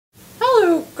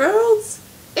girls?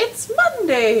 It's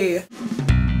Monday!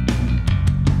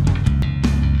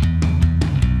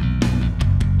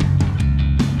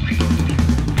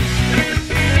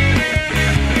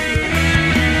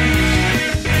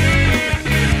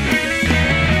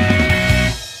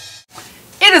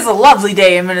 It is a lovely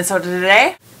day in Minnesota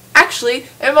today. Actually,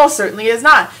 it most certainly is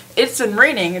not. It's been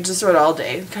raining just about all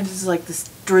day. Kind of just like this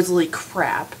drizzly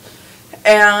crap.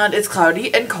 And it's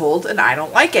cloudy and cold and I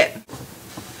don't like it.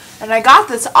 And I got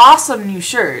this awesome new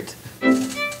shirt. But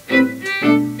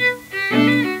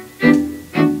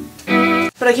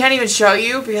I can't even show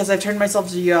you because I've turned myself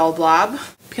to a yellow blob.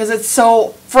 Because it's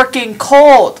so freaking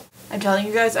cold. I'm telling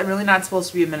you guys, I'm really not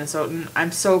supposed to be a Minnesotan.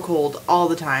 I'm so cold all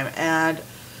the time and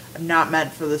I'm not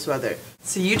meant for this weather.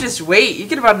 So you just wait. You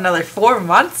get about another 4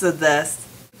 months of this.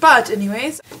 But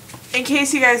anyways, in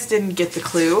case you guys didn't get the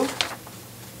clue,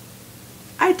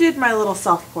 I did my little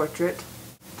self-portrait.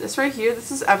 This right here,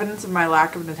 this is evidence of my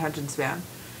lack of an attention span.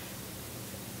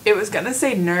 It was gonna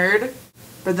say nerd,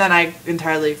 but then I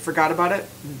entirely forgot about it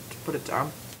and put it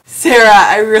down. Sarah,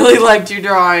 I really liked your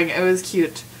drawing. It was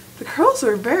cute. The curls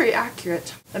were very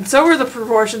accurate. And so were the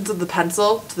proportions of the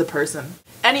pencil to the person.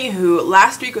 Anywho,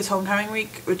 last week was homecoming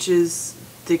week, which is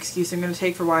the excuse I'm going to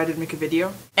take for why I didn't make a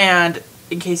video. And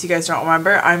in case you guys don't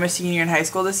remember, I'm a senior in high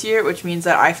school this year, which means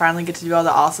that I finally get to do all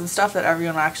the awesome stuff that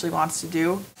everyone actually wants to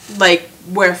do. Like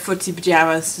wear footsie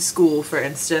pajamas to school, for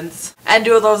instance. And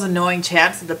do all those annoying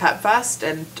chants at the pep fest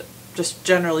and just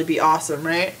generally be awesome,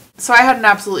 right? So I had an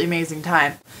absolutely amazing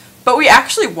time. But we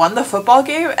actually won the football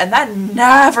game, and that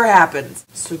never happens.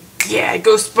 So yeah,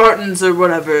 go Spartans or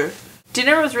whatever.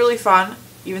 Dinner was really fun,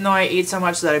 even though I ate so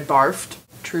much that I barfed.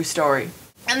 True story.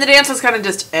 And the dance was kind of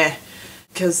just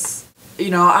because,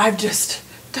 you know, I've just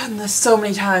done this so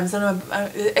many times, and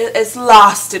it's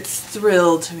lost its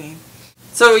thrill to me.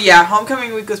 So yeah,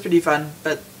 homecoming week was pretty fun,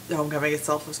 but the homecoming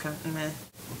itself was kind of meh.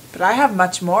 But I have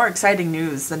much more exciting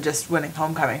news than just winning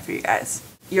homecoming for you guys.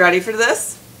 You ready for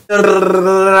this? I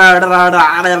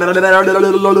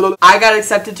got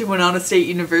accepted to Winona State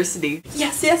University.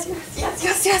 Yes, yes, yes, yes,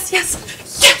 yes, yes, yes,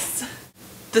 yes!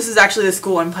 This is actually the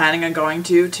school I'm planning on going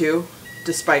to, too,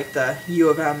 despite the U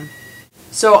of M.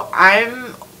 So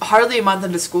I'm hardly a month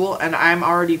into school, and I'm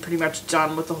already pretty much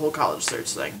done with the whole college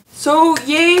search thing. So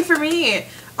yay for me!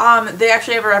 They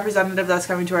actually have a representative that's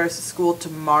coming to our school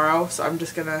tomorrow, so I'm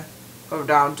just gonna go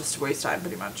down just to waste time,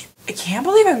 pretty much. I can't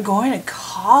believe I'm going to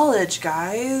college,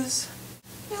 guys.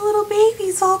 My little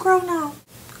baby's all grown up.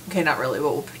 Okay, not really,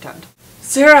 but we'll pretend.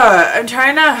 Sarah, I'm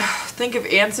trying to think of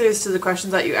answers to the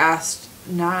questions that you asked,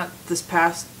 not this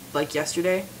past, like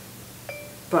yesterday,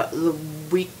 but the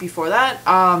week before that.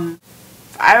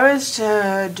 If I was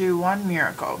to do one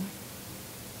miracle,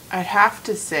 I'd have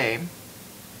to say,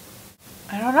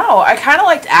 I don't know, I kind of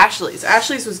liked Ashley's.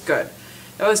 Ashley's was good.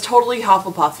 It was totally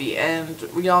Hufflepuffy, and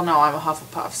we all know I'm a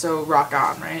Hufflepuff, so rock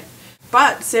on, right?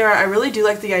 But, Sarah, I really do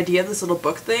like the idea of this little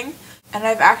book thing, and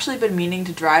I've actually been meaning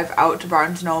to drive out to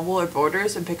Barnes & Noble or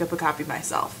Borders and pick up a copy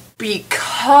myself.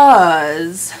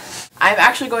 Because I'm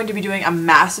actually going to be doing a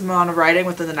massive amount of writing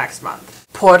within the next month.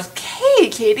 Por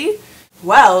qué, Katie?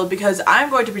 Well, because I'm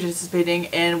going to be participating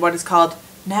in what is called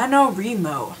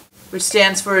NaNoWriMo, which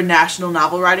stands for National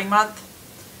Novel Writing Month.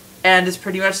 And is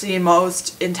pretty much the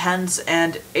most intense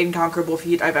and inconquerable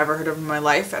feat I've ever heard of in my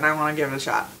life, and I want to give it a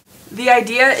shot. The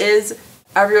idea is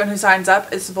everyone who signs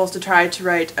up is supposed to try to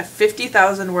write a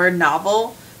 50,000 word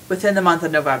novel within the month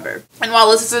of November. And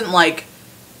while this isn't like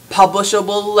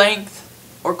publishable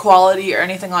length or quality or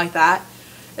anything like that,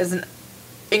 it's an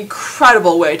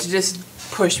incredible way to just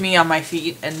push me on my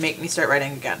feet and make me start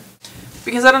writing again.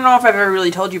 Because I don't know if I've ever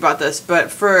really told you about this, but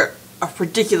for a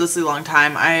ridiculously long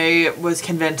time, I was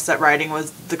convinced that writing was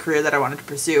the career that I wanted to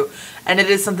pursue. And it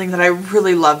is something that I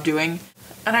really love doing.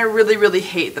 And I really, really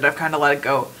hate that I've kind of let it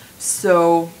go.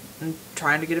 So I'm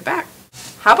trying to get it back.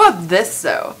 How about this,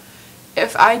 though?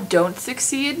 If I don't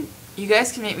succeed, you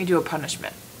guys can make me do a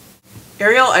punishment.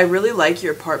 Ariel, I really like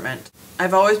your apartment.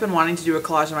 I've always been wanting to do a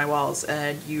collage on my walls,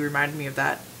 and you reminded me of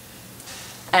that.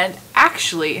 And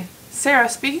actually, Sarah,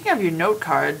 speaking of your note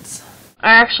cards,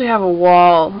 I actually have a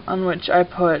wall on which I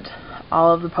put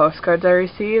all of the postcards I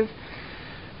receive.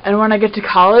 And when I get to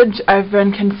college, I've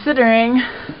been considering,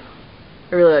 I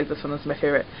really like this one, this is my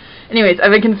favorite. Anyways,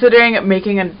 I've been considering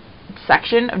making a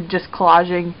section of just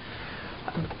collaging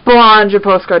a bunch of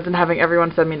postcards and having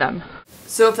everyone send me them.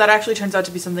 So if that actually turns out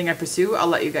to be something I pursue, I'll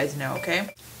let you guys know,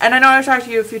 okay? And I know I've talked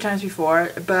to you a few times before,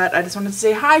 but I just wanted to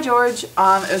say hi, George. It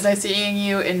was nice seeing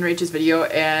you in Rachel's video,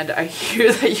 and I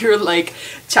hear that you're like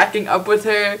checking up with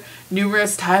her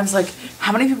numerous times. Like,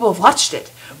 how many people have watched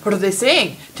it? What are they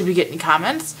saying? Did we get any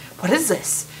comments? What is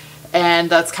this? And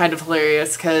that's kind of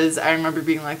hilarious because I remember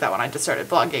being like that when I just started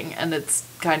vlogging, and it's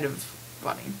kind of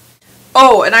funny.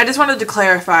 Oh, and I just wanted to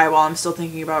clarify while I'm still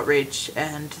thinking about Rach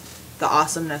and the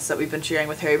awesomeness that we've been sharing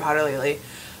with Harry Potter lately.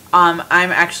 I'm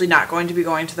actually not going to be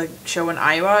going to the show in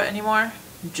Iowa anymore,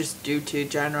 just due to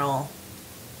general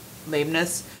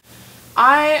lameness.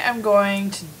 I am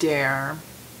going to dare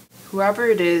whoever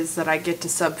it is that I get to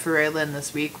sub for Raylan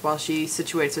this week while she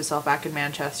situates herself back in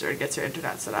Manchester and gets her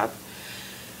internet set up.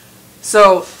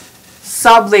 So,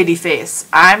 sub Ladyface,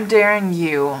 I'm daring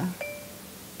you.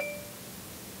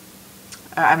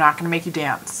 I'm not going to make you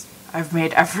dance. I've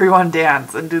made everyone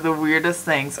dance and do the weirdest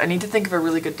things. I need to think of a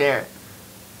really good dare.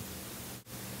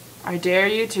 I dare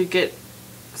you to get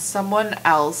someone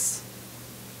else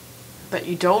that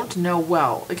you don't know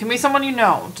well. It can be someone you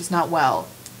know, just not well,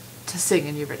 to sing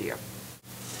in your video.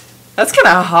 That's kind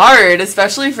of hard,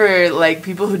 especially for like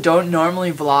people who don't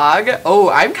normally vlog. Oh,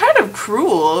 I'm kind of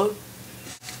cruel.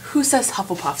 Who says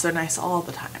Hufflepuffs are nice all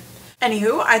the time?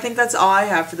 Anywho, I think that's all I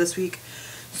have for this week.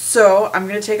 So I'm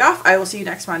going to take off. I will see you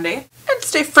next Monday. And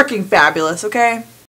stay freaking fabulous, okay?